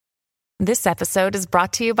This episode is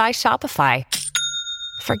brought to you by Shopify.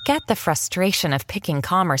 Forget the frustration of picking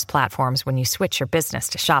commerce platforms when you switch your business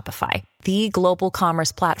to Shopify, the global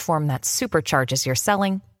commerce platform that supercharges your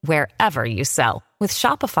selling wherever you sell. With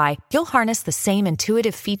Shopify, you'll harness the same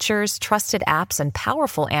intuitive features, trusted apps, and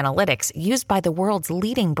powerful analytics used by the world's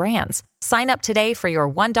leading brands. Sign up today for your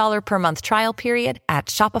 $1 per month trial period at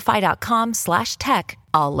shopify.com/tech,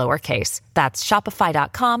 all lowercase. That's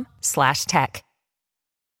shopify.com/tech.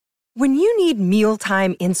 When you need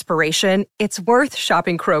mealtime inspiration, it's worth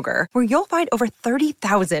shopping Kroger, where you'll find over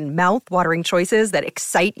 30,000 mouth-watering choices that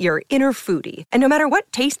excite your inner foodie. And no matter what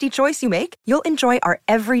tasty choice you make, you'll enjoy our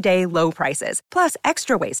everyday low prices, plus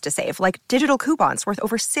extra ways to save, like digital coupons worth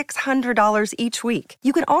over $600 each week.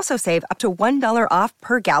 You can also save up to $1 off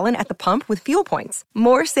per gallon at the pump with fuel points.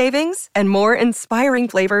 More savings and more inspiring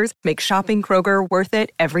flavors make shopping Kroger worth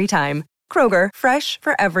it every time. Kroger, fresh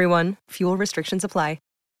for everyone. Fuel restrictions apply.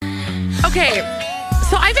 Okay,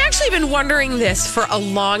 so I've actually been wondering this for a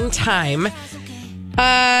long time,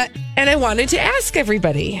 and I wanted to ask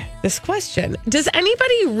everybody this question. Does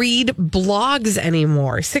anybody read blogs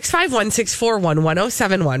anymore?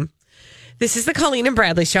 651-641-1071. This is the Colleen and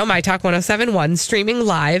Bradley Show, My Talk 1071, streaming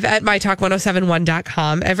live at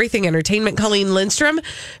mytalk1071.com. Everything Entertainment. Colleen Lindstrom,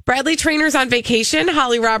 Bradley Trainer's on vacation.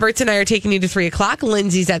 Holly Roberts and I are taking you to 3 o'clock.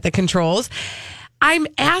 Lindsay's at the controls. I'm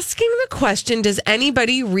asking the question, does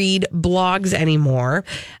anybody read blogs anymore?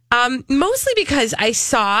 Mostly because I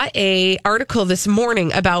saw an article this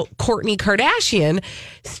morning about Kourtney Kardashian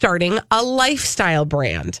starting a lifestyle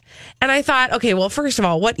brand. And I thought, okay, well, first of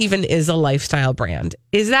all, what even is a lifestyle brand?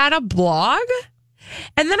 Is that a blog?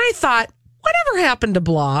 And then I thought, whatever happened to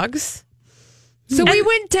blogs? So we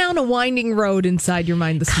went down a winding road inside your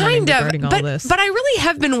mind this morning regarding all this. But I really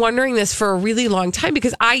have been wondering this for a really long time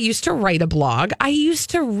because I used to write a blog. I used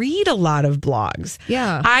to read a lot of blogs.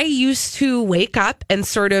 Yeah. I used to wake up and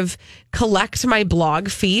sort of collect my blog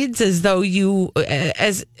feeds as though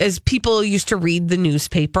as people used to read the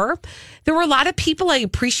newspaper. There were a lot of people, I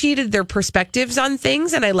appreciated their perspectives on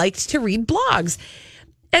things, and I liked to read blogs.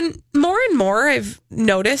 And more, I've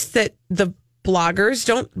noticed that the bloggers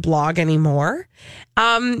don't blog anymore,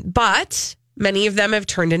 but many of them have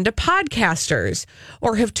turned into podcasters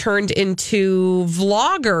or have turned into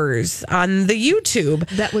vloggers on the YouTube.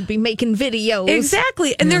 That would be making videos.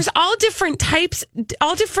 Exactly. And there's all different types,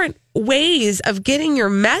 all different ways of getting your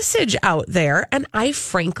message out there. And I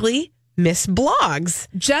frankly miss blogs.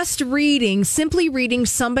 Simply reading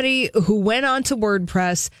somebody who went onto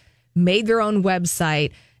WordPress, made their own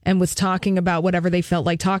website, and was talking about whatever they felt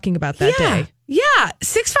like talking about that day. Yeah.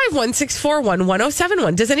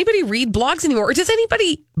 651-641-1071. Does anybody read blogs anymore? Or does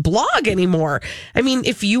anybody blog anymore? I mean,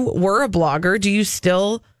 if you were a blogger, do you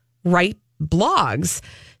still write blogs?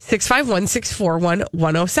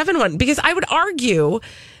 651-641-1071. Because I would argue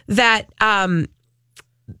that blogging,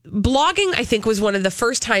 I think, was one of the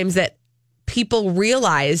first times that people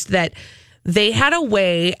realized that they had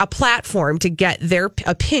a platform to get their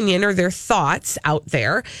opinion or their thoughts out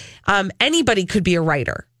there. Anybody could be a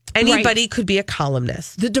writer. Anybody could be a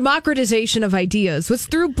columnist. The democratization of ideas was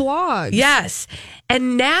through blogs. Yes.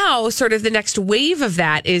 And now sort of the next wave of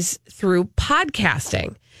that is through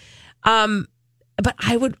podcasting. But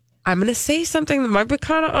I'm going to say something that might be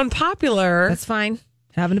kind of unpopular. That's fine.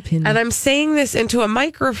 Have an opinion. And I'm saying this into a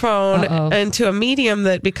microphone, into a medium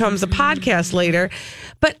that becomes a podcast later.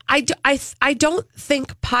 But I don't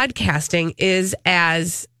think podcasting is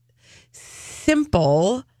as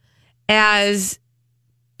simple as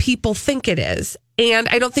people think it is. And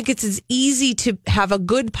I don't think it's as easy to have a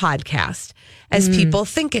good podcast as people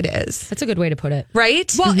think it is. That's a good way to put it.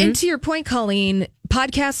 Right? Well, and to your point, Colleen,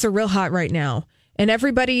 podcasts are real hot right now. And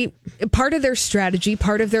everybody, part of their strategy,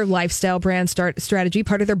 part of their lifestyle brand strategy,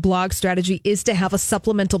 part of their blog strategy is to have a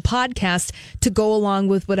supplemental podcast to go along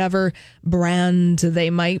with whatever brand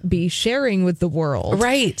they might be sharing with the world.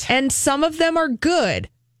 Right. And some of them are good.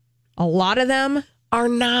 A lot of them are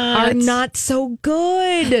not so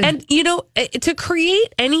good. And, to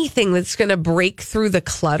create anything that's going to break through the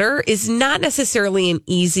clutter is not necessarily an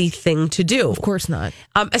easy thing to do. Of course not.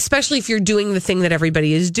 Especially if you're doing the thing that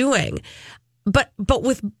everybody is doing. But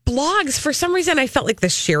with blogs, for some reason, I felt like the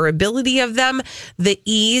shareability of them, the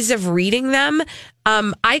ease of reading them,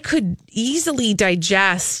 I could easily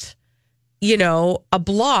digest, a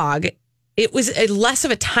blog. It was less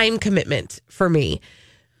of a time commitment for me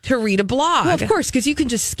to read a blog. Well, of course, because you can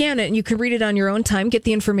just scan it and you can read it on your own time, get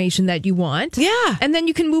the information that you want. Yeah. And then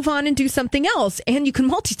you can move on and do something else. And you can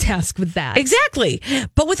multitask with that. Exactly.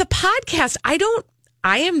 But with a podcast,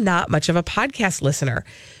 I am not much of a podcast listener,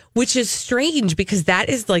 which is strange because that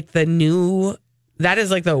is like the new That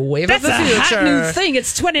is like the wave That's of the future. a hot new thing.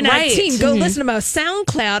 It's 2019. Right. Go listen to my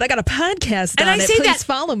SoundCloud. I got a podcast And on I it. say Please that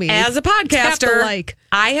follow me. as a Tap the podcaster. like.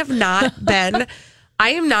 I have not been. I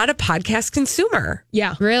am not a podcast consumer.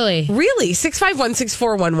 Yeah. Really? Really?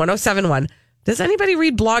 651-641-1071. Does anybody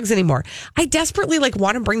read blogs anymore? I desperately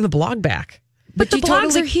want to bring the blog back. But the the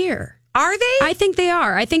blogs blog- are here. Are they? I think they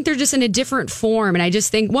are. I think they're just in a different form. And I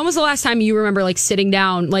just think, when was the last time you remember sitting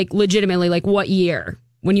down, legitimately, what year?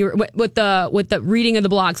 When you were with the reading of the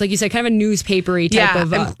blogs, like you said, kind of a newspapery type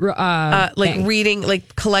of thing. reading,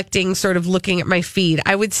 collecting, sort of looking at my feed.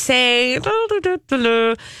 I would say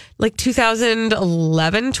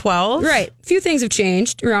 2011, 12. Right. A few things have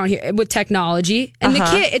changed around here with technology. And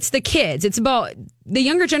it's the kids. It's about the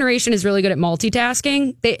younger generation is really good at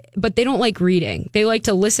multitasking. But they don't like reading. They like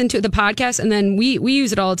to listen to the podcast, and then we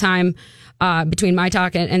use it all the time. Between My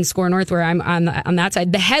Talk and Score North, where I'm on that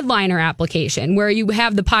side, the headliner application, where you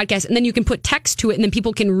have the podcast and then you can put text to it and then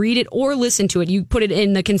people can read it or listen to it. You put it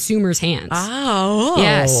in the consumer's hands. Oh.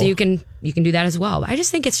 Yeah, so you can do that as well. I just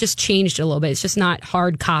think it's just changed a little bit. It's just not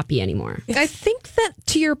hard copy anymore. I think that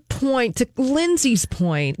to your point, to Lindsay's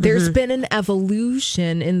point, there's been an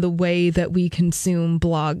evolution in the way that we consume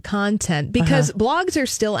blog content because blogs are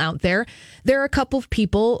still out there. There are a couple of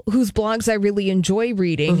people whose blogs I really enjoy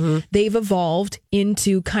reading. They've evolved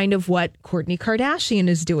into kind of what Kourtney Kardashian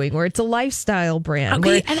is doing, where it's a lifestyle brand. Okay,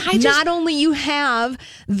 where and I just- not only you have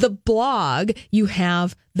the blog, you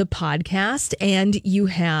have the podcast, and you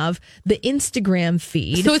have the Instagram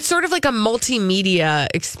feed. So it's sort of like a multimedia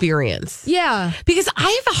experience. Yeah. Because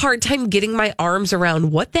I have a hard time getting my arms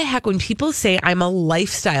around what the heck when people say I'm a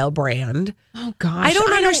lifestyle brand. Oh, gosh. I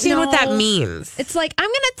don't understand what that know. means. It's like, I'm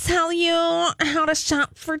going to tell you how to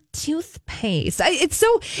shop for toothpaste. It's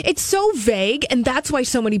so vague, and that's why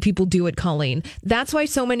so many people do it, Colleen. That's why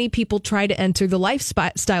so many people try to enter the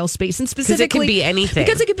lifestyle space, and specifically... Because it can be anything.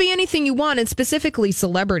 Because it could be anything you want, and specifically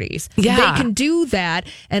celebrities. Yeah. They can do that,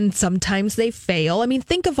 and sometimes they fail. I mean,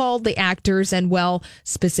 think of all the actors and, well,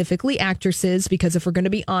 specifically actresses, because if we're going to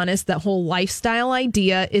be honest, that whole lifestyle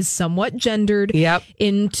idea is somewhat gendered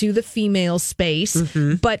into the female space.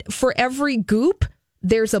 But for every goop,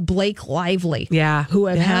 there's a Blake Lively who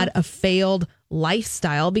have had a failed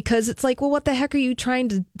lifestyle, because it's like, well, what the heck are you trying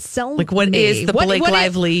to sell? What is the Blake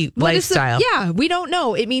Lively lifestyle? We don't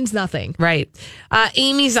know. It means nothing. Right.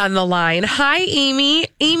 Amy's on the line. Hi, Amy.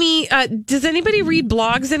 Amy, does anybody read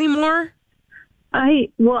blogs anymore? I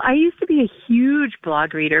used to be a huge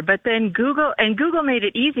blog reader, but then Google made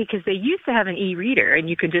it easy because they used to have an e-reader and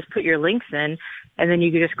you could just put your links in and then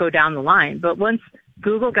you could just go down the line. But once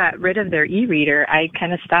Google got rid of their e-reader, I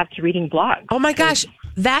kind of stopped reading blogs. Oh my gosh.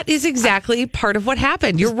 That is exactly part of what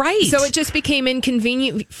happened. You're right. So it just became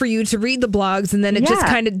inconvenient for you to read the blogs, and then it just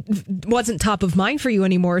kind of wasn't top of mind for you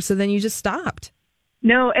anymore. So then you just stopped.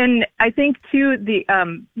 No, and I think too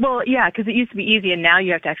because it used to be easy, and now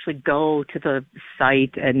you have to actually go to the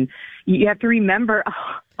site, and you have to remember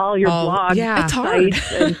all your blog it's hard.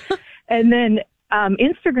 sites, and then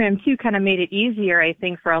Instagram too kind of made it easier. I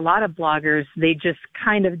think for a lot of bloggers, they just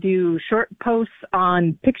kind of do short posts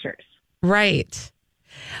on pictures. Right.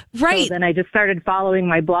 So then I just started following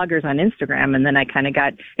my bloggers on Instagram, and then I kind of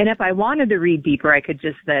and if I wanted to read deeper, I could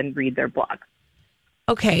just then read their blog.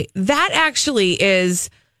 Okay, that actually is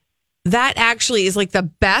like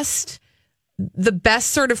the best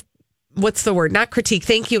sort of, what's the word? Not critique.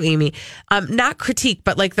 Thank you, Amy. Not critique,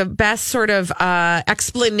 but like the best sort of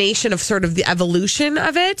explanation of sort of the evolution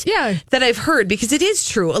of it. Yeah. That I've heard, because it is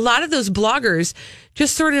true. A lot of those bloggers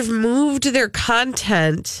just sort of moved their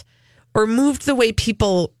content, or moved the way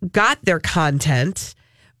people got their content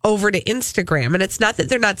over to Instagram. And it's not that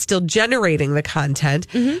they're not still generating the content,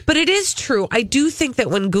 but it is true. I do think that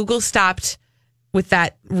when Google stopped with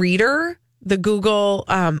that reader, the Google,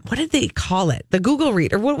 what did they call it? The Google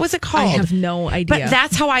Reader. What was it called? I have no idea. But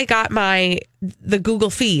that's how I got the Google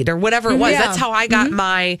feed, or whatever it was. Yeah. That's how I got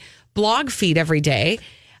my blog feed every day.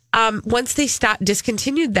 Once they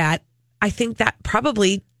discontinued that, I think that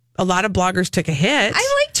probably a lot of bloggers took a hit.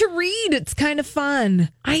 I like to read. It's kind of fun.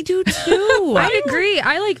 I do too. I agree.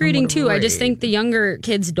 I like reading too. I just think the younger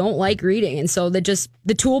kids don't like reading. And so the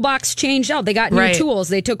toolbox changed out. They got new tools.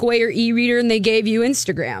 They took away your e-reader and they gave you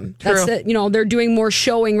Instagram. True. That's they're doing more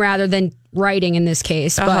showing rather than writing in this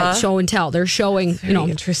case, but show and tell. They're showing,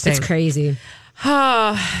 interesting. It's crazy.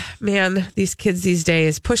 Oh, man, these kids these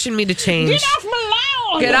days pushing me to change. Get off my lawn.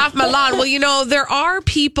 Get off my lawn. Well, there are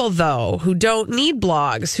people, though, who don't need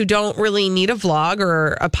blogs, who don't really need a vlog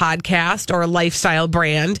or a podcast or a lifestyle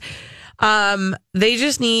brand. They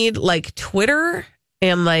just need like Twitter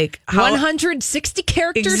and like 160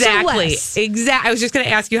 characters or less. Exactly. I was just going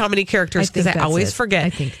to ask you how many characters because I always forget. I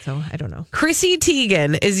think so. I don't know. Chrissy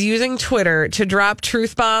Teigen is using Twitter to drop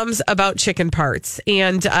truth bombs about chicken parts,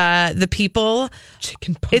 and the people.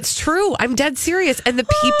 Chicken parts. It's true. I'm dead serious, and the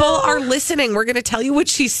people are listening. We're going to tell you what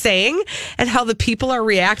she's saying and how the people are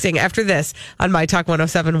reacting after this on My Talk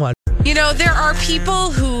 107.1. You know, there are people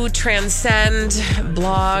who transcend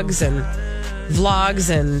blogs and vlogs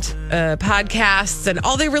and podcasts, and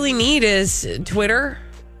all they really need is Twitter,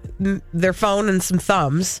 their phone, and some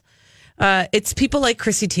thumbs. It's people like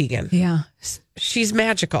Chrissy Teigen. Yeah. She's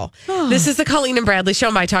magical. This is the Colleen and Bradley Show,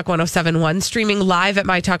 My Talk 107.1, streaming live at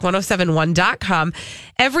MyTalk1071.com.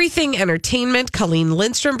 Everything entertainment. Colleen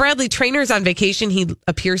Lindstrom. Bradley Trainer's on vacation. He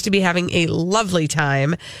appears to be having a lovely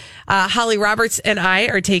time. Holly Roberts and I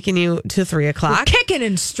are taking you to 3 o'clock. We're kicking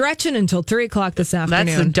and stretching until 3 o'clock this afternoon.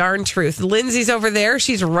 That's the darn truth. Lindsay's over there.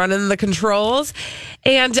 She's running the controls.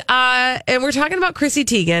 And we're talking about Chrissy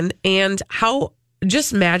Teigen and how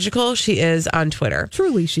just magical she is on Twitter.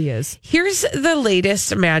 Truly, she is. Here's the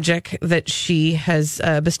latest magic that she has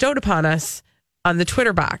bestowed upon us on the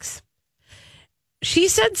Twitter box. She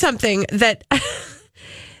said something that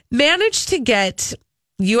managed to get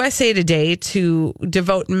USA Today to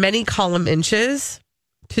devote many column inches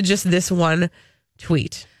to just this one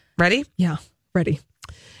tweet. Ready? Yeah, ready.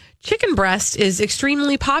 Chicken breast is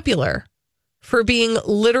extremely popular for being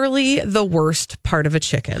literally the worst part of a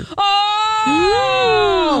chicken. Oh!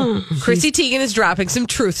 Chrissy Teigen is dropping some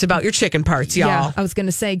truths about your chicken parts, y'all. Yeah, I was going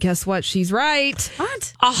to say, guess what? She's right.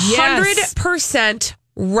 What? 100%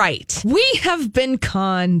 right. We have been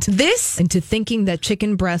conned This into thinking that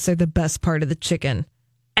chicken breasts are the best part of the chicken.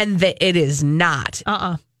 and that it is not.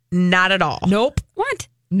 Not at all. Nope. What?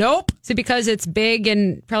 Nope. Is it because it's big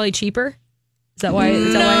and probably cheaper? Is that why?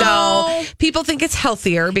 No. People think it's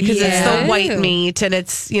healthier because it's the white meat and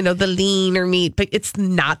it's, the leaner meat, but it's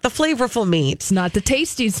not the flavorful meat. It's not the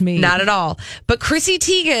tastiest meat. Not at all. But Chrissy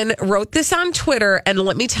Teigen wrote this on Twitter, and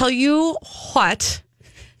let me tell you what.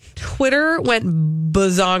 Twitter went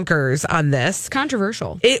bazonkers on this. It's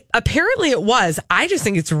controversial. Apparently it was. I just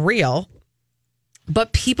think it's real.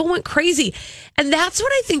 But people went crazy. And that's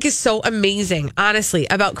what I think is so amazing, honestly,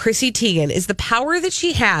 about Chrissy Teigen is the power that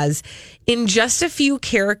she has in just a few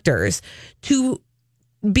characters to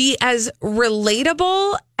be as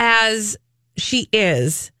relatable as she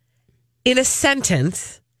is in a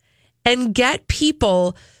sentence and get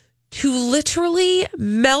people to literally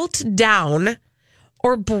melt down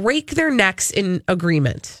or break their necks in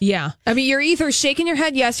agreement. Yeah. I mean, you're either shaking your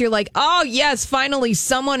head, yes, you're like, oh, yes, finally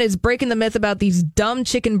someone is breaking the myth about these dumb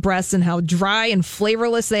chicken breasts and how dry and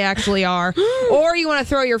flavorless they actually are. Or you want to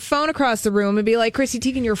throw your phone across the room and be like, Chrissy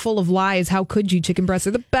Teigen, you're full of lies. How could you? Chicken breasts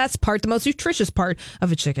are the best part, the most nutritious part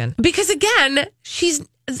of a chicken. Because again, she is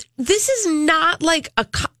not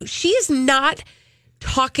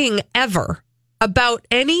talking ever about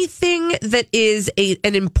anything that is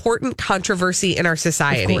an important controversy in our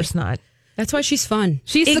society. Of course not. That's why she's fun.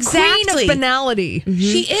 She's the queen of banality. Mm-hmm.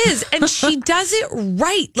 She is. And she does it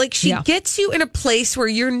right. Like she gets you in a place where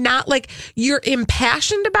you're not you're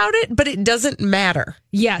impassioned about it, but it doesn't matter.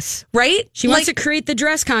 Yes. Right? She wants to create the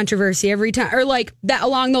dress controversy every time, or that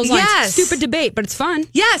along those lines. Yes. Stupid debate, but it's fun.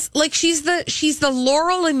 Yes. Like she's the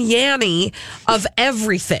Laurel and Yanny of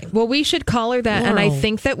everything. Well, we should call her that. And I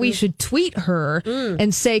think that we should tweet her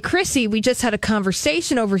and say, Chrissy, we just had a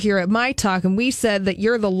conversation over here at My Talk, and we said that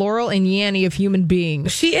you're the Laurel and Yanny of human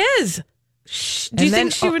beings. She is. Do you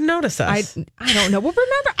think she would notice us? I don't know. Well,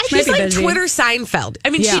 remember, she's like busy. Twitter Seinfeld. I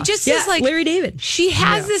mean, she just is like Larry David. She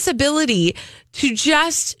has this ability to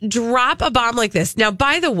just drop a bomb like this. Now,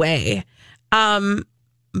 by the way,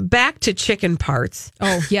 back to chicken parts.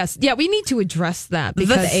 Oh, yes. Yeah, we need to address that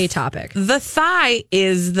because a topic. The thigh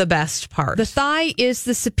is the best part. The thigh is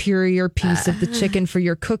the superior piece of the chicken for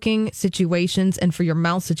your cooking situations and for your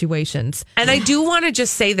mouth situations. And I do want to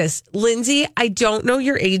just say this, Lindsay, I don't know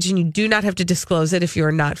your age and you do not have to disclose it if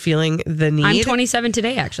you're not feeling the need. I'm 27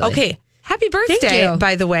 today, actually. Okay. Happy birthday,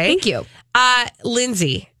 by the way. Thank you.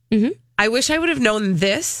 Lindsay, I wish I would have known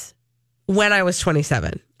this when I was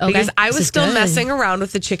 27. Okay. Because I was still messing around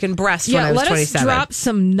with the chicken breast when I was 27. Let us drop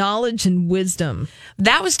some knowledge and wisdom.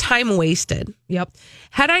 That was time wasted. Yep.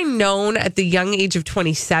 Had I known at the young age of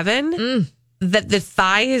 27 that the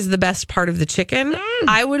thigh is the best part of the chicken,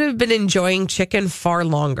 I would have been enjoying chicken far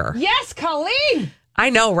longer. Yes, Colleen! I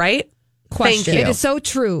know, right? Question. Thank you. It is so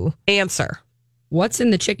true. Answer. What's in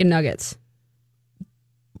the chicken nuggets?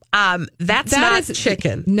 That's not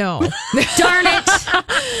chicken. No. Darn it.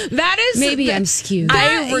 That is. Maybe I'm skewed.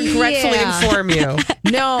 I regretfully inform you.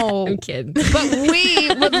 No. I'm kidding. But we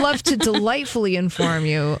would love to delightfully inform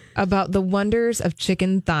you about the wonders of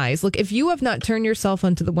chicken thighs. Look, if you have not turned yourself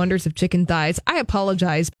onto the wonders of chicken thighs, I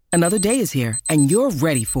apologize. Another day is here, and you're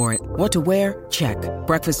ready for it. What to wear? Check.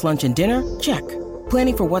 Breakfast, lunch, and dinner? Check.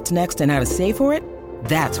 Planning for what's next and how to save for it?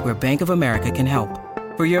 That's where Bank of America can help.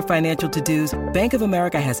 For your financial to-dos, Bank of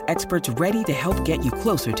America has experts ready to help get you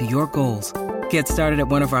closer to your goals. Get started at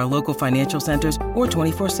one of our local financial centers or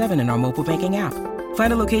 24/7 in our mobile banking app.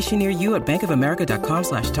 Find a location near you at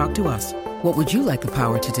bankofamerica.com/talktous. What would you like the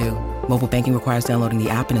power to do? Mobile banking requires downloading the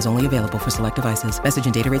app and is only available for select devices. Message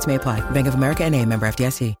and data rates may apply. Bank of America NA, member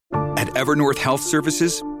FDIC. At Evernorth Health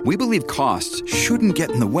Services, we believe costs shouldn't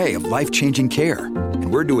get in the way of life-changing care,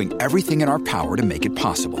 and we're doing everything in our power to make it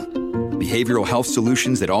possible. Behavioral health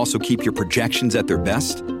solutions that also keep your projections at their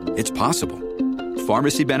best? It's possible.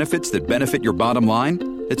 Pharmacy benefits that benefit your bottom line?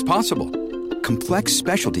 It's possible. Complex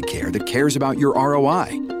specialty care that cares about your ROI?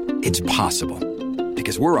 It's possible.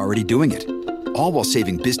 Because we're already doing it. All while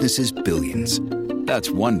saving businesses billions. That's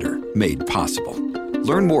Wonder made possible.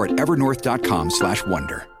 Learn more at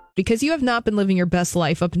evernorth.com/wonder. Because you have not been living your best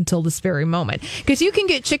life up until this very moment. Because you can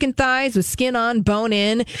get chicken thighs with skin on, bone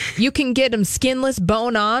in. You can get them skinless,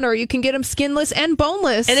 bone on, or you can get them skinless and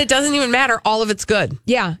boneless. And it doesn't even matter. All of it's good.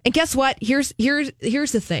 Yeah. And guess what? Here's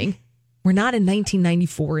the thing. We're not in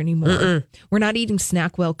 1994 anymore. Mm-mm. We're not eating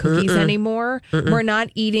Snackwell cookies anymore. Mm-mm. We're not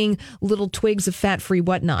eating little twigs of fat-free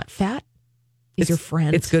whatnot. Fat is your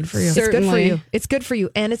friend. It's good for you. It's good for you. It's good for you.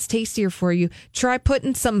 And it's tastier for you. Try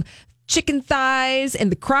putting some chicken thighs in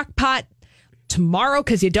the crock pot tomorrow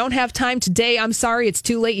because you don't have time today. I'm sorry. It's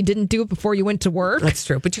too late. You didn't do it before you went to work. That's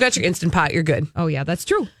true. But you got your Instant Pot. You're good. Oh, yeah. That's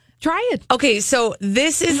true. Try it. Okay, so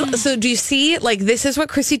do you see, like, this is what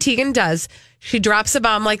Chrissy Teigen does. She drops a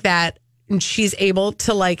bomb like that, and she's able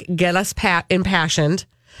to, like, get us impassioned.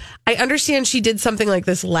 I understand she did something like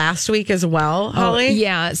this last week as well, Holly.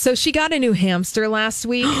 Yeah, so she got a new hamster last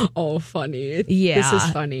week. Oh, funny. Yeah. This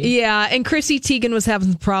is funny. Yeah, and Chrissy Teigen was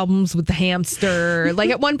having problems with the hamster.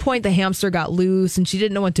 Like, at one point, the hamster got loose, and she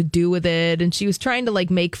didn't know what to do with it, and she was trying to,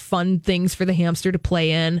 like, make fun things for the hamster to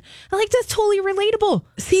play in. I'm like, that's totally relatable.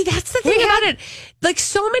 See, that's the thing about it. Like,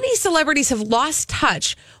 so many celebrities have lost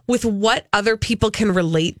touch with what other people can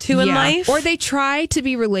relate to in life. Or they try to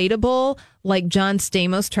be relatable, like John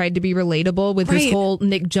Stamos tried to be relatable with his whole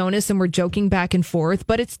Nick Jonas, and we're joking back and forth,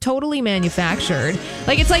 but it's totally manufactured.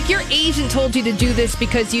 Like, it's like your agent told you to do this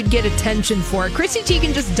because you'd get attention for it. Chrissy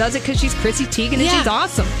Teigen just does it because she's Chrissy Teigen and she's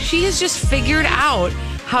awesome. She has just figured out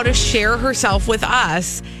how to share herself with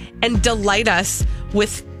us and delight us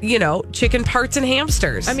with, chicken parts and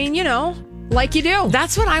hamsters. I mean, like you do.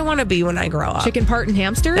 That's what I want to be when I grow up. Chicken part and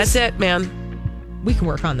hamsters? That's it, man. We can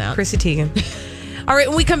work on that. Chrissy Teigen. All right,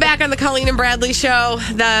 when we come back on the Colleen and Bradley Show,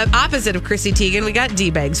 the opposite of Chrissy Teigen, we got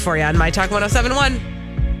D-Bags for you on My Talk 1071.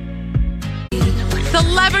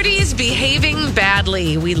 Celebrities behaving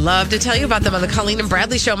badly. We love to tell you about them on the Colleen and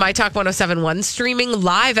Bradley Show, My Talk 1071, streaming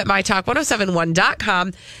live at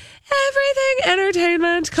mytalk1071.com. Everything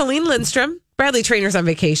Entertainment. Colleen Lindstrom. Bradley Trainer's on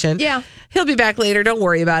vacation. Yeah. He'll be back later. Don't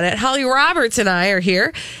worry about it. Holly Roberts and I are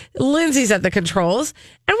here. Lindsay's at the controls.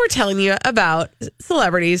 And we're telling you about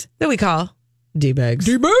celebrities that we call D-Bags.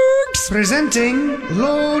 D-Bags! Presenting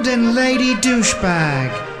Lord and Lady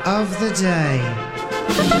Douchebag of the Day.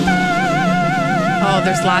 Oh,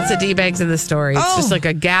 there's lots of D-Bags in the story. It's just like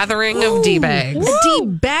a gathering of D-Bags. A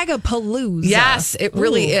D-Bag-a-palooza. Yes, it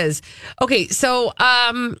really is. Okay, so,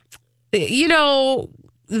 you know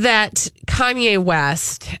that Kanye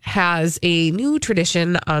West has a new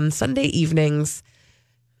tradition on Sunday evenings.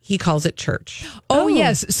 He calls it church. Oh,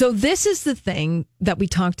 yes. So this is the thing that we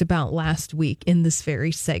talked about last week in this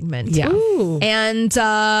very segment. Yeah. Ooh. And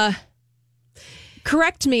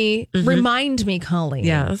correct me, remind me, Colleen.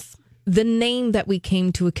 Yes. The name that we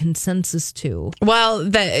came to a consensus to. Well,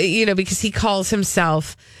 because he calls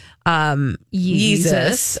himself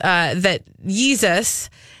Yeezus. That Yeezus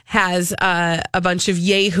has a bunch of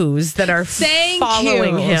yahoos that are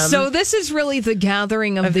following him. So this is really the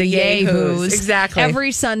gathering of the yahoos. Exactly.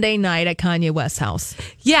 Every Sunday night at Kanye West's house.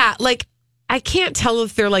 Yeah, like, I can't tell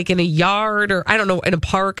if they're like in a yard or, I don't know, in a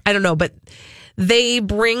park. I don't know, but they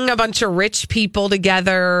bring a bunch of rich people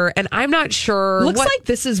together, and I'm not sure. Looks like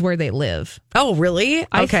this is where they live. Oh, really?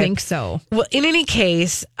 I think so. Well, in any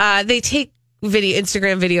case, they take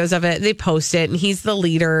Instagram videos of it, they post it, and he's the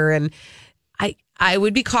leader, and I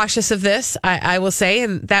would be cautious of this, I will say,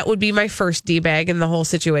 and that would be my first D-bag in the whole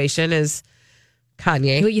situation is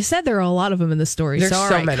Kanye. Well, you said there are a lot of them in the story. There's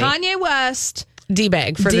so many. Kanye West,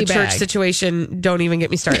 D-bag for the D-bag. church situation. Don't even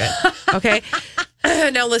get me started. Okay.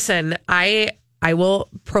 Now listen, I will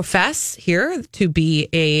profess here to be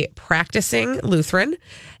a practicing Lutheran,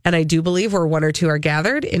 and I do believe where one or two are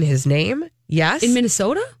gathered in his name. Yes. In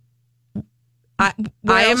Minnesota? I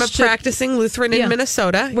am a practicing Lutheran in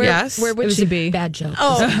Minnesota. Yes. Where would she be? Bad joke.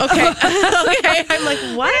 Oh, okay. Okay. I'm like,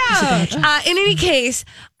 what? In any case,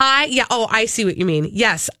 I see what you mean.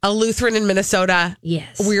 Yes, a Lutheran in Minnesota.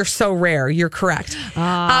 Yes. We're so rare. You're correct.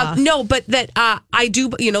 No, but that I do,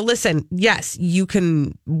 listen, yes, you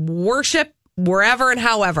can worship wherever and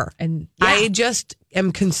however. And I just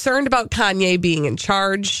am concerned about Kanye being in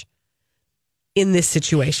charge in this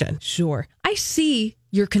situation. Sure. I see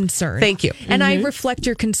your concern. Thank you. And I reflect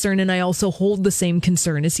your concern, and I also hold the same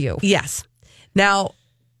concern as you. Yes. Now,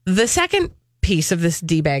 the second piece of this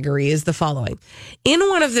debaggery is the following. In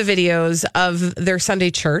one of the videos of their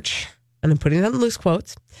Sunday church, and I'm putting that in loose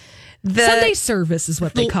quotes, Sunday service is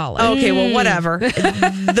what they call it. Okay, well, whatever.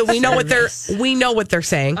 We know what they're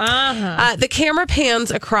saying. The camera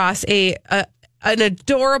pans across an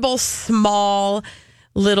adorable small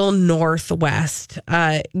little Northwest,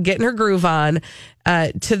 getting her groove on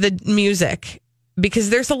to the music, because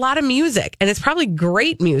there's a lot of music, and it's probably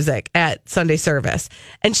great music at Sunday service.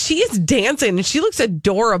 And she is dancing, and she looks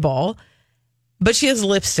adorable, but she has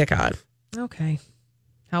lipstick on. Okay.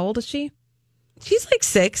 How old is she? She's like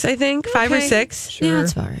 6, I think, 5 or 6. Sure. Yeah,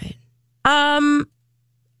 that's about right.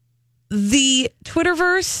 The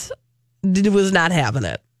Twitterverse was not having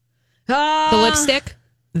it. The lipstick?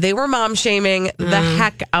 They were mom shaming the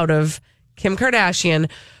heck out of Kim Kardashian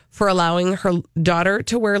for allowing her daughter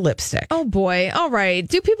to wear lipstick. Oh boy. All right.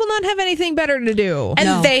 Do people not have anything better to do?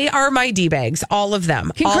 And they are my D-bags, all of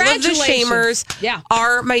them. All of the shamers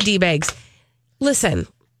are my D-bags. Listen.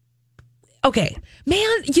 Okay. Man,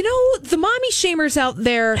 the mommy shamers out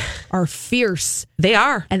there are fierce. They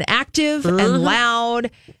are. And active and loud.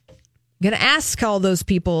 I'm going to ask all those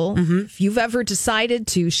people if you've ever decided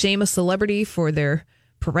to shame a celebrity for their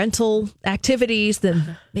parental activities,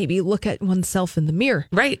 then maybe look at oneself in the mirror.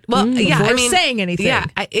 Right. Well, before saying anything. Yeah,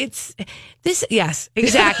 it's this. Yes,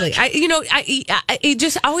 exactly. I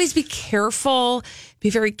just always be careful.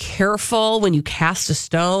 Be very careful when you cast a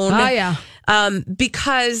stone. Oh, yeah.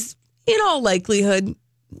 Because in all likelihood,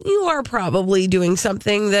 you are probably doing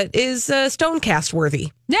something that is stone cast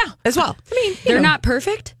worthy. Yeah, as well. I mean, they're not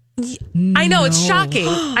perfect. I know it's shocking.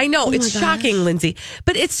 I know it's shocking, Lindsay.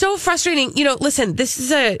 But it's so frustrating. Listen, this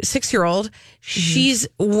is a 6-year-old. She's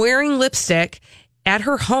wearing lipstick at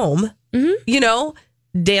her home,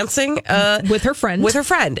 dancing with her friend. With her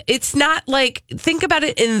friend. It's not like, think about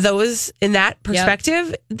it in that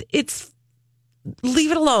perspective. Yep. It's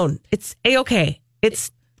leave it alone. It's A-okay.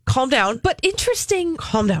 It's calm down. But interesting.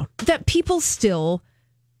 Calm down. That people still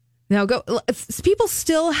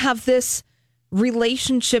have this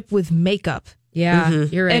relationship with makeup. Yeah,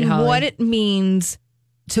 you're right. And Holly. what it means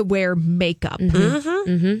to wear makeup.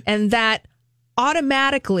 And that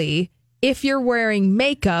automatically, if you're wearing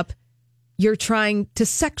makeup, you're trying to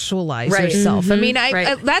sexualize yourself. I mean,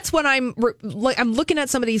 that's what I'm looking at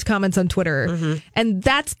some of these comments on Twitter, and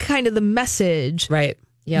that's kind of the message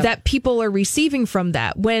that people are receiving from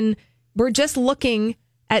that. When we're just looking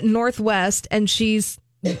at Northwest and she's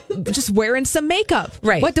just wearing some makeup.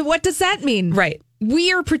 Right. What does that mean? Right.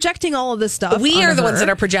 We are projecting all of this stuff. We are the her. ones that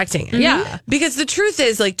are projecting it. Yeah. Because the truth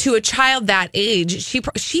is, like, to a child that age,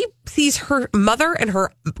 she sees her mother and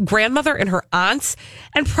her grandmother and her aunts,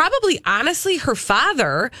 and probably, honestly, her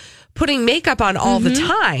father putting makeup on all the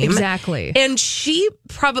time. Exactly. And she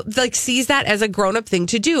probably sees that as a grown-up thing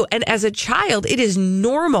to do. And as a child, it is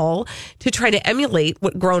normal to try to emulate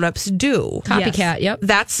what grown-ups do. Copycat, yep.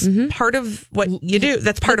 That's part of what you do.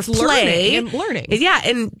 That's part of play. Learning. Yeah,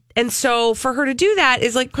 and so for her to do that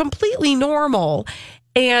is like completely normal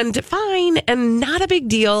and fine and not a big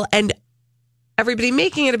deal. And everybody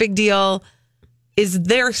making it a big deal is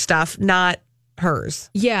their stuff, not hers.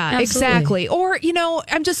 Yeah, absolutely. Exactly. Or,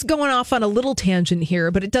 I'm just going off on a little tangent here,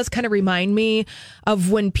 but it does kind of remind me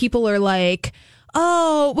of when people are like,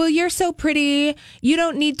 oh, well, you're so pretty. You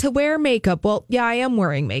don't need to wear makeup. Well, yeah, I am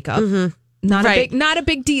wearing makeup. Not a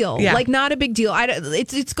big deal. Yeah. Like, not a big deal.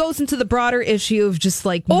 It goes into the broader issue of just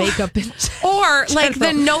like makeup. Or like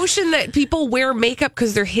the notion that people wear makeup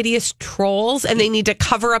because they're hideous trolls and they need to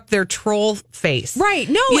cover up their troll face. Right.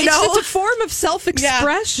 No, it's just a form of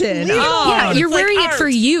self-expression. Yeah, you're wearing it for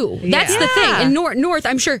you. That's the thing. Yeah. And North,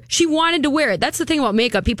 I'm sure she wanted to wear it. That's the thing about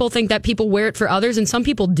makeup. People think that people wear it for others, and some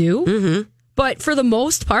people do. But for the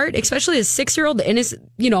most part, especially a 6-year-old in his,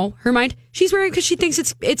 her mind, she's wearing it because she thinks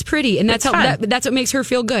it's pretty, and that's that's what makes her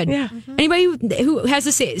feel good. Yeah. Anybody who has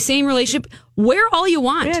the same relationship, wear all you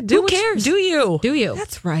want. Yeah, who cares? Do you?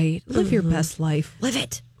 That's right. Live your best life. Live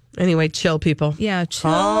it. Anyway, chill, people. Yeah,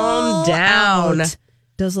 chill Calm down. out.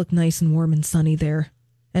 Does look nice and warm and sunny there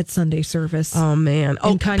at Sunday service. Oh, man.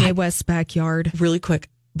 In Kanye West's backyard. Really quick,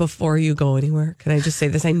 before you go anywhere, can I just say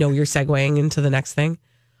this? I know you're segueing into the next thing,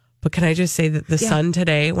 but can I just say that the sun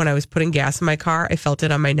today, when I was putting gas in my car, I felt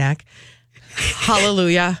it on my neck.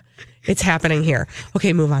 Hallelujah. It's happening here.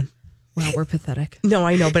 Okay, move on. Wow, we're pathetic. No,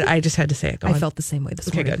 I know, but I just had to say it. Go on. Felt the same way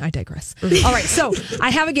this morning. Good. I digress. All right, so I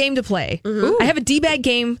have a game to play. I have a D-bag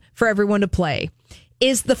game for everyone to play.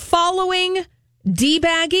 Is the following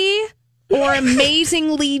D-baggy or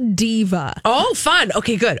amazingly diva? Oh, fun.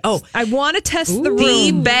 Okay, good. Oh, I want to test the room.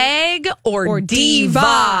 D-bag or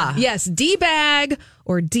diva? Yes, D-bag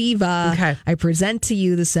or diva. Okay. I present to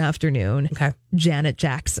you this afternoon. Okay. Janet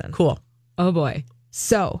Jackson. Cool. Oh, boy.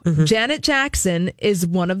 So, Janet Jackson is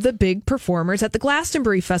one of the big performers at the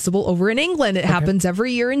Glastonbury Festival over in England. It happens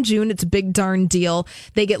every year in June. It's a big darn deal.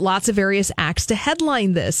 They get lots of various acts to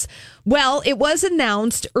headline this. Well, it was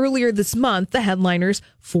announced earlier this month, the headliners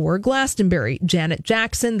for Glastonbury. Janet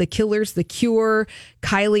Jackson, The Killers, The Cure,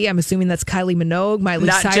 Kylie, I'm assuming that's Kylie Minogue, Miley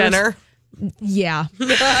Not Cyrus. Jenner. Yeah.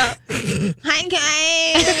 Hi,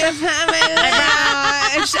 guys.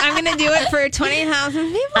 I'm going to do it for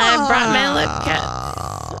 20,000 people. I brought my lip kit.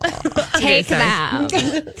 Take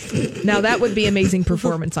that. Now, that would be amazing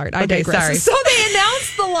performance art. I digress. Sorry. So they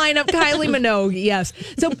announced the lineup. Kylie Minogue, yes.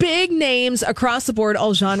 So big names across the board,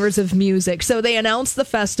 all genres of music. So they announced the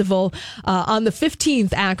festival on the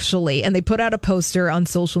 15th, actually, and they put out a poster on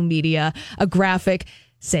social media, a graphic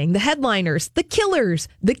saying the headliners, The Killers,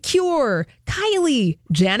 The Cure, Kylie,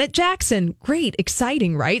 Janet Jackson. Great,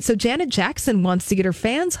 exciting, right? So Janet Jackson wants to get her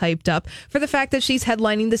fans hyped up for the fact that she's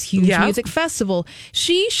headlining this huge music festival.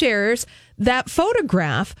 She shares that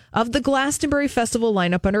photograph of the Glastonbury Festival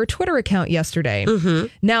lineup on her Twitter account yesterday.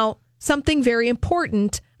 Now, something very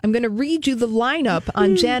important. I'm going to read you the lineup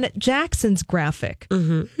on Janet Jackson's graphic.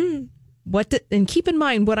 And keep in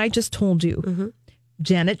mind what I just told you.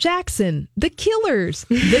 Janet Jackson, The Killers,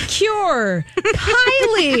 The Cure,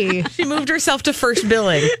 Kylie. She moved herself to first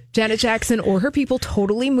billing. Janet Jackson or her people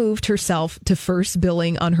totally moved herself to first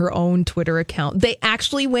billing on her own Twitter account. They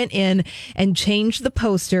actually went in and changed the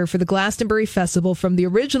poster for the Glastonbury Festival from the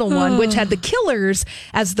original one, which had The Killers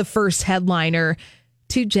as the first headliner,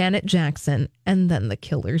 to Janet Jackson and then The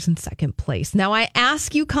Killers in second place. Now, I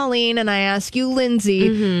ask you, Colleen, and I ask you,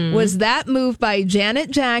 Lindsay, was that move by Janet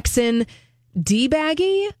Jackson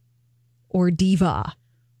D-baggy or diva?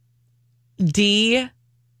 Diva.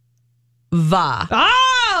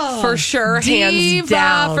 Oh! For sure, hands Diva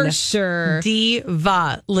down. for sure.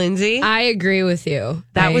 Diva. Lindsay? I agree with you.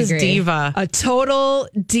 That was agree. diva. A total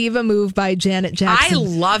diva move by Janet Jackson. I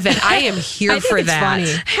love it. I am here for it's that.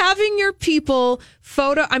 funny. Having your people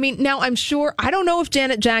now I'm sure, I don't know if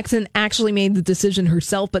Janet Jackson actually made the decision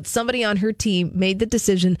herself, but somebody on her team made the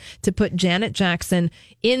decision to put Janet Jackson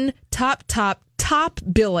in top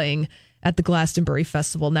billing at the Glastonbury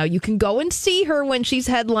Festival. Now, you can go and see her when she's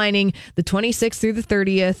headlining the 26th through the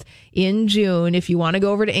 30th in June if you want to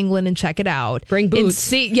go over to England and check it out. Bring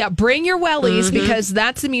boots. Bring your wellies because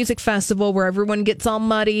that's a music festival where everyone gets all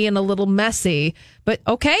muddy and a little messy. But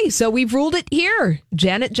okay, so we've ruled it here.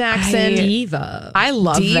 Janet Jackson. Diva. I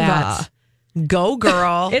love Diva. that. Go,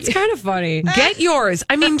 girl. It's kind of funny. Get yours.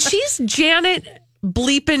 I mean, she's Janet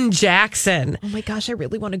bleepin' Jackson. Oh my gosh, I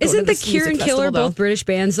really want to go Isn't to The this Cure and music Killer festival, both British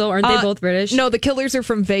bands, though? Aren't they both British? No, the Killers are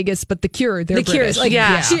from Vegas, but the Cure, they're The Cure British.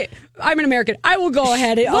 is like, I'm an American. I will go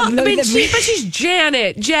ahead. But she's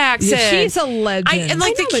Janet Jackson. Yeah, she's a legend.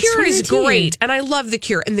 The Cure is great, and I love the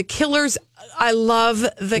Cure, and the Killers. I love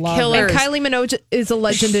the Killers. And Kylie Minogue is a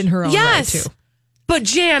legend in her own right, too. But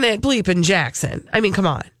Janet bleepin' Jackson. I mean, come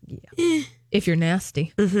on. Yeah. If you're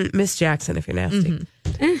nasty. Miss Jackson, if you're nasty.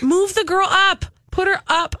 Move the girl up. Put her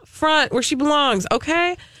up front where she belongs,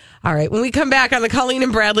 okay? All right, when we come back on the Colleen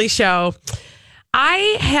and Bradley show,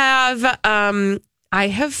 I have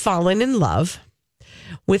fallen in love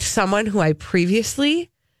with someone who I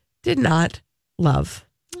previously did not love.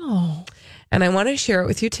 Oh. And I want to share it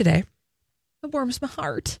with you today. It warms my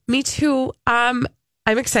heart. Me too. I'm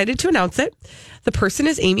excited to announce it. The person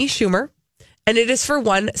is Amy Schumer, and it is for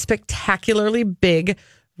one spectacularly big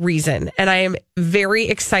reason. And I am very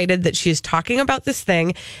excited that she is talking about this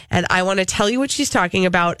thing. And I want to tell you what she's talking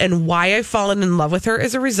about and why I've fallen in love with her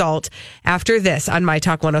as a result after this on My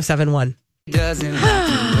Talk 1071.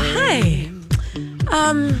 Hi.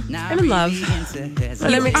 I'm in love.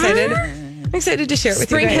 And I'm excited. I'm excited to share it with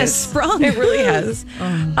Spring you guys. has sprung. It really has.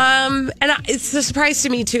 It's a surprise to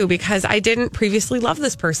me, too, because I didn't previously love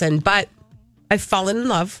this person, but I've fallen in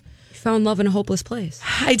love. You found love in a hopeless place.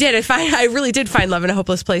 I did. I really did find love in a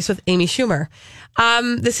hopeless place with Amy Schumer.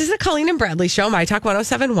 This is the Colleen and Bradley Show, My Talk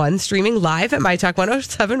 1071, streaming live at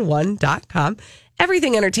mytalk1071.com.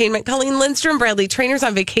 Everything Entertainment. Colleen Lindstrom, Bradley Trainer's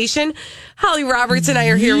on vacation. Holly Roberts and I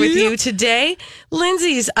are here with you today.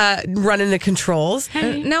 Lindsay's running the controls.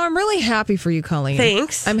 Now, I'm really happy for you, Colleen.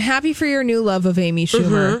 Thanks. I'm happy for your new love of Amy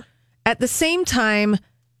Schumer. At the same time,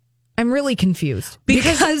 I'm really confused.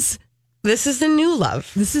 Because this is the new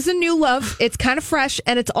love. This is a new love. It's kind of fresh,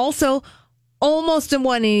 and it's also almost a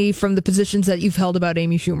 180 from the positions that you've held about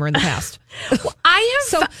Amy Schumer in the past.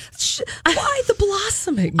 Why the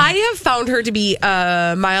blossoming? I have found her to be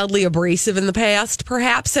mildly abrasive in the past,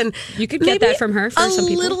 perhaps, and you could get that from her for some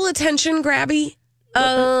people. A little attention grabby.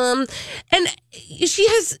 And she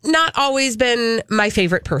has not always been my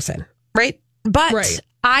favorite person, right? But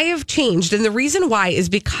I have changed, and the reason why is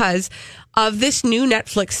because of this new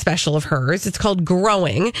Netflix special of hers. It's called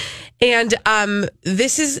Growing, and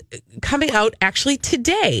this is coming out actually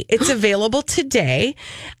today. It's available today,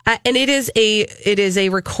 and it is a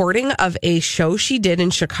recording of a show she did in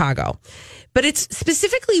Chicago. But it's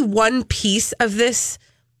specifically one piece of this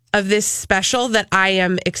special that I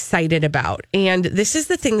am excited about, and this is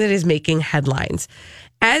the thing that is making headlines.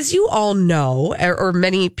 As you all know, or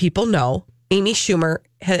many people know, Amy Schumer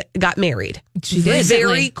got married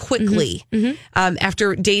very quickly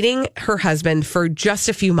after dating her husband for just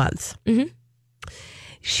a few months.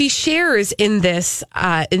 She shares in this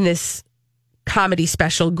comedy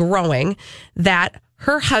special, Growing, that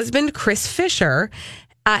her husband, Chris Fisher,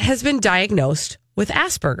 has been diagnosed with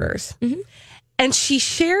Asperger's. And she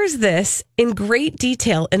shares this in great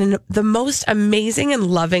detail and in the most amazing and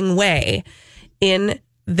loving way in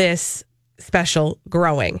this special,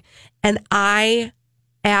 Growing. And I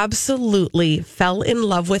absolutely fell in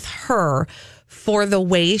love with her for the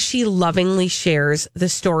way she lovingly shares the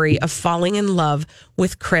story of falling in love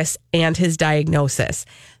with Chris and his diagnosis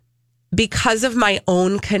because of my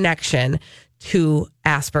own connection to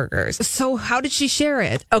Asperger's. So how did she share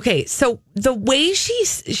it? Okay, so the way she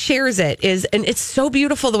shares it is, and it's so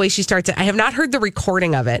beautiful the way she starts it. I have not heard the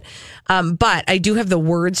recording of it, but I do have the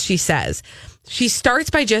words she says. She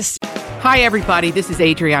starts by just... Hi, everybody. This is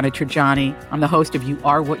Adriana Trajani. I'm the host of You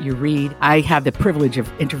Are What You Read. I have the privilege of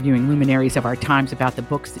interviewing luminaries of our times about the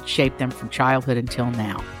books that shaped them from childhood until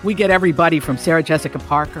now. We get everybody from Sarah Jessica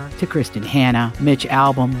Parker to Kristen Hanna, Mitch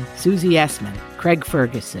Albom, Susie Essman, Craig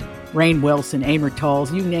Ferguson, Rainn Wilson, Amor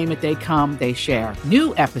Tolls, you name it, they come, they share.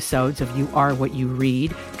 New episodes of You Are What You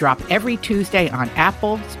Read drop every Tuesday on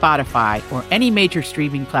Apple, Spotify, or any major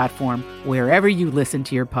streaming platform wherever you listen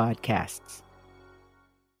to your podcasts.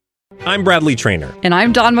 I'm Bradley Trainer. And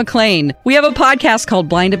I'm Don McClain. We have a podcast called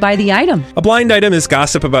Blinded by the Item. A blind item is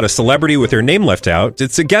gossip about a celebrity with their name left out.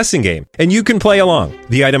 It's a guessing game, and you can play along.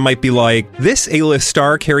 The item might be like, this A-list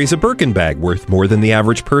star carries a Birkin bag worth more than the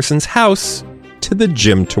average person's house to the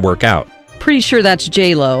gym to work out. Pretty sure that's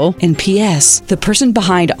J-Lo. And P.S. the person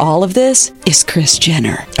behind all of this is Kris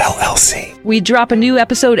Jenner, LLC. We drop a new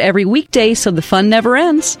episode every weekday so the fun never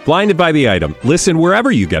ends. Blinded by the Item. Listen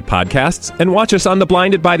wherever you get podcasts and watch us on the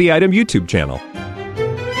Blinded by the Item YouTube channel.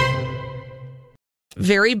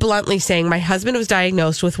 Very bluntly saying, my husband was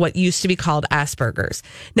diagnosed with what used to be called Asperger's.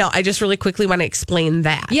 Now, I just really quickly want to explain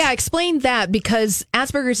that. Yeah, explain that, because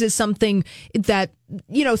Asperger's is something that,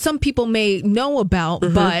 you know, some people may know about,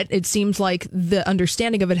 but it seems like the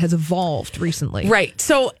understanding of it has evolved recently. Right.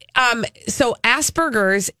 So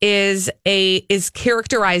Asperger's is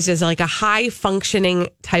characterized as like a high functioning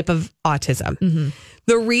type of autism.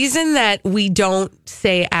 The reason that we don't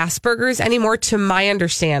say Asperger's anymore, to my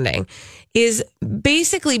understanding, is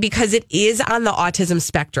basically because it is on the autism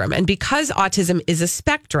spectrum. And because autism is a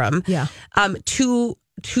spectrum, to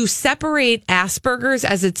separate Asperger's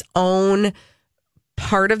as its own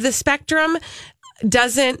part of the spectrum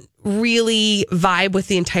doesn't really vibe with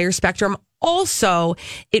the entire spectrum. Also,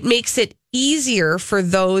 it makes it easier for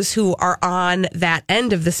those who are on that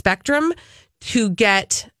end of the spectrum to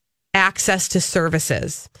get access to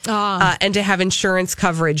services and to have insurance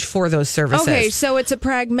coverage for those services. Okay, so it's a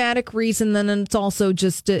pragmatic reason, then, and it's also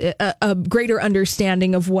just a greater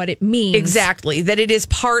understanding of what it means. Exactly, that it is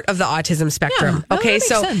part of the autism spectrum. Yeah, okay,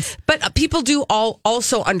 so sense. But people do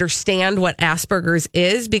also understand what Asperger's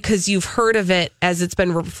is, because you've heard of it as it's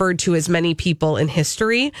been referred to as many people in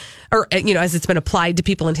history, or as it's been applied to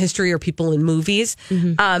people in history or people in movies.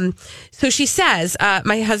 So she says,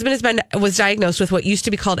 my husband was diagnosed with what used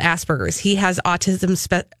to be called Asperger's. He has autism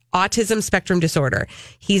autism spectrum disorder.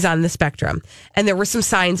 He's on the spectrum. And there were some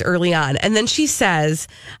signs early on. And then she says,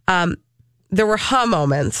 there were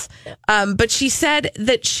moments. But she said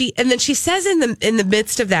that then she says in the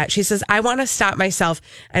midst of that, she says, I want to stop myself.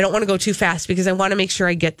 I don't want to go too fast because I want to make sure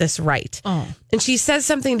I get this right. Oh. And she says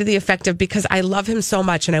something to the effect of, because I love him so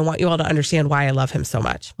much and I want you all to understand why I love him so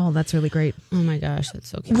much. Oh, that's really great. Oh my gosh, that's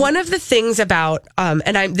so cute. One of the things about,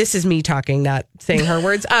 this is me talking, not saying her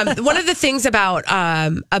words. One of the things about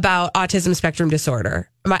autism spectrum disorder,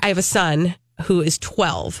 I have a son who is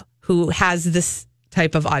 12 who has this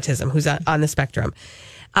type of autism, who's on the spectrum.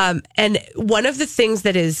 And one of the things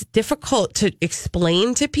that is difficult to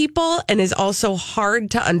explain to people and is also hard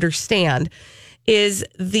to understand is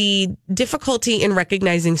the difficulty in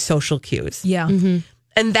recognizing social cues. Yeah. Mm-hmm.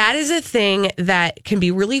 And that is a thing that can be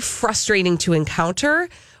really frustrating to encounter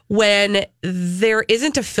when there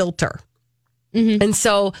isn't a filter. Mm-hmm. And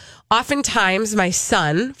so oftentimes my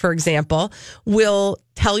son, for example, will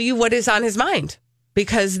tell you what is on his mind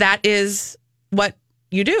because that is what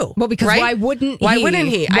you do. Well, because right? why wouldn't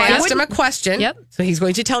he? I asked him a question, so he's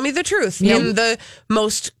going to tell me the truth in the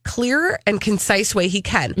most clear and concise way he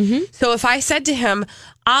can. Mm-hmm. So if I said to him,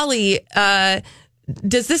 Ollie,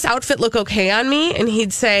 does this outfit look okay on me? And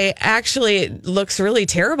he'd say, actually, it looks really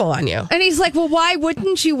terrible on you. And he's like, well, why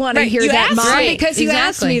wouldn't you want to hear that, Mom? Right. Because you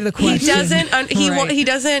asked me the question. He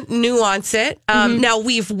doesn't nuance it. Now,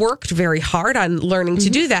 we've worked very hard on learning to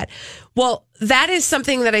do that. Well, that is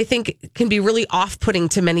something that I think can be really off-putting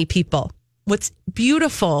to many people. What's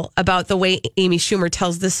beautiful about the way Amy Schumer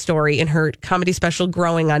tells this story in her comedy special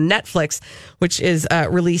Growing on Netflix, which is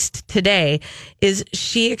released today, is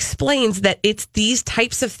she explains that it's these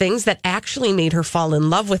types of things that actually made her fall in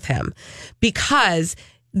love with him, because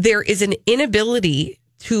there is an inability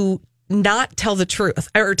to not tell the truth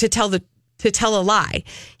or to tell a lie.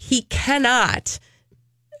 He cannot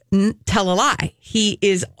tell a lie. He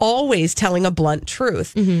is always telling a blunt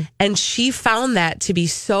truth. Mm-hmm. And she found that to be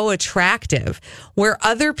so attractive, where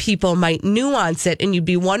other people might nuance it and you'd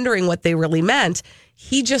be wondering what they really meant.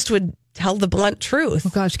 He just would tell the blunt truth. Oh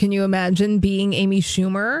gosh, can you imagine being Amy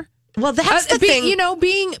Schumer? Well, that's the thing. You know,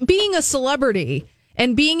 being a celebrity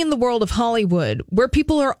and being in the world of Hollywood, where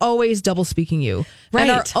people are always double speaking you, right,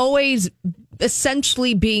 and are always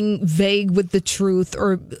essentially being vague with the truth,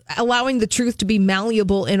 or allowing the truth to be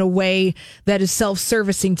malleable in a way that is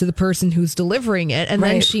self-servicing to the person who's delivering it. And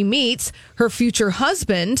then she meets her future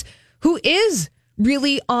husband, who is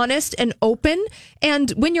really honest and open.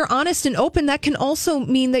 And when you're honest and open, that can also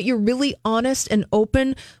mean that you're really honest and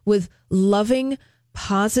open with loving,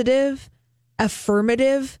 positive,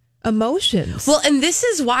 affirmative emotions. Well, and this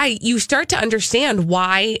is why you start to understand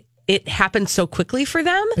why it happened so quickly for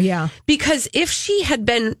them. Yeah. Because if she had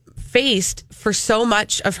been faced for so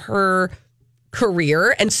much of her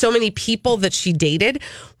career and so many people that she dated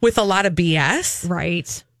with a lot of BS,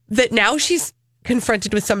 right, that now she's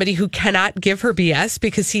confronted with somebody who cannot give her BS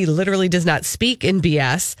because he literally does not speak in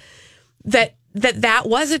BS, that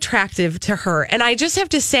was attractive to her. And I just have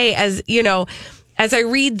to say, as you know, as I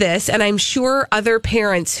read this, and I'm sure other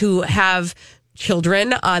parents who have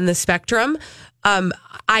children on the spectrum,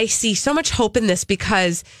 I see so much hope in this,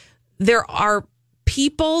 because there are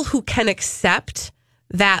people who can accept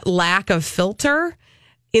that lack of filter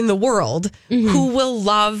in the world, mm-hmm, who will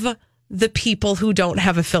love the people who don't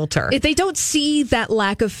have a filter. If they don't see that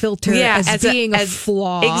lack of filter as being a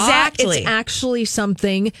flaw. Exactly. It's actually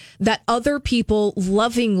something that other people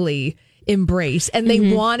lovingly embrace, and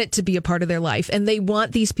they want it to be a part of their life, and they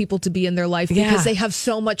want these people to be in their life because they have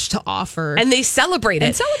so much to offer, and they celebrate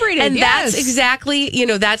it. And yes,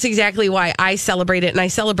 that's exactly why I celebrate it, and I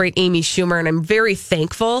celebrate Amy Schumer, and I'm very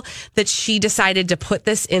thankful that she decided to put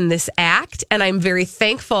this in this act, and I'm very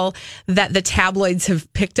thankful that the tabloids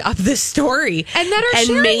have picked up this story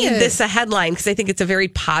and made this a headline, because I think it's a very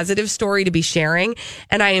positive story to be sharing,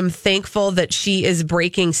 and I am thankful that she is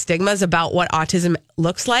breaking stigmas about what autism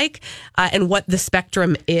looks like, and what the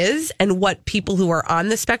spectrum is, and what people who are on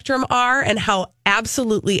the spectrum are, and how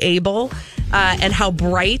absolutely able and how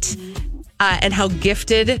bright and how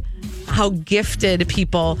gifted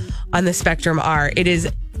people on the spectrum are. It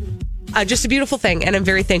is just a beautiful thing, and I'm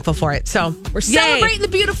very thankful for it. So we're celebrating the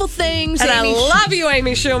beautiful things. And I love you,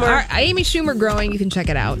 Amy Schumer. Amy Schumer Growing, you can check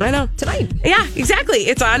it out. I know. Tonight. Yeah, exactly.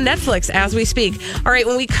 It's on Netflix as we speak. All right,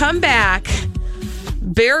 when we come back,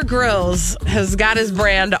 Bear Grylls has got his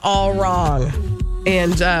brand all wrong.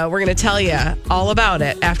 And we're going to tell you all about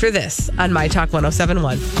it after this on My Talk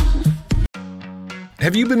 1071.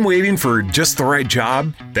 Have you been waiting for just the right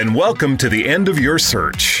job? Then welcome to the end of your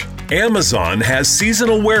search. Amazon has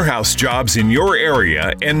seasonal warehouse jobs in your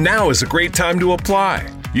area, and now is a great time to apply.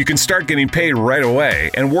 You can start getting paid right away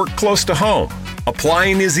and work close to home.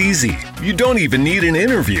 Applying is easy. You don't even need an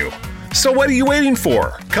interview. So what are you waiting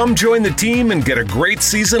for? Come join the team and get a great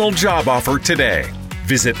seasonal job offer today.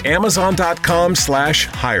 Visit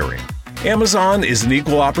Amazon.com/hiring. Amazon is an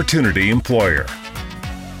equal opportunity employer.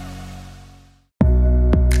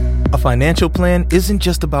 A financial plan isn't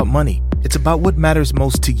just about money. It's about what matters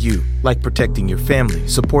most to you, like protecting your family,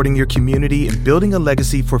 supporting your community, and building a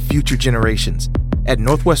legacy for future generations. At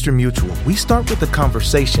Northwestern Mutual, we start with a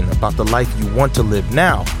conversation about the life you want to live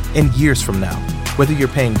now and years from now. Whether you're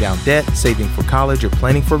paying down debt, saving for college, or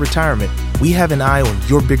planning for retirement, we have an eye on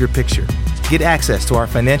your bigger picture. Get access to our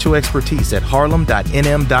financial expertise at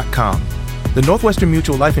harlem.nm.com. The Northwestern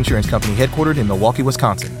Mutual Life Insurance Company, headquartered in Milwaukee,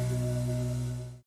 Wisconsin.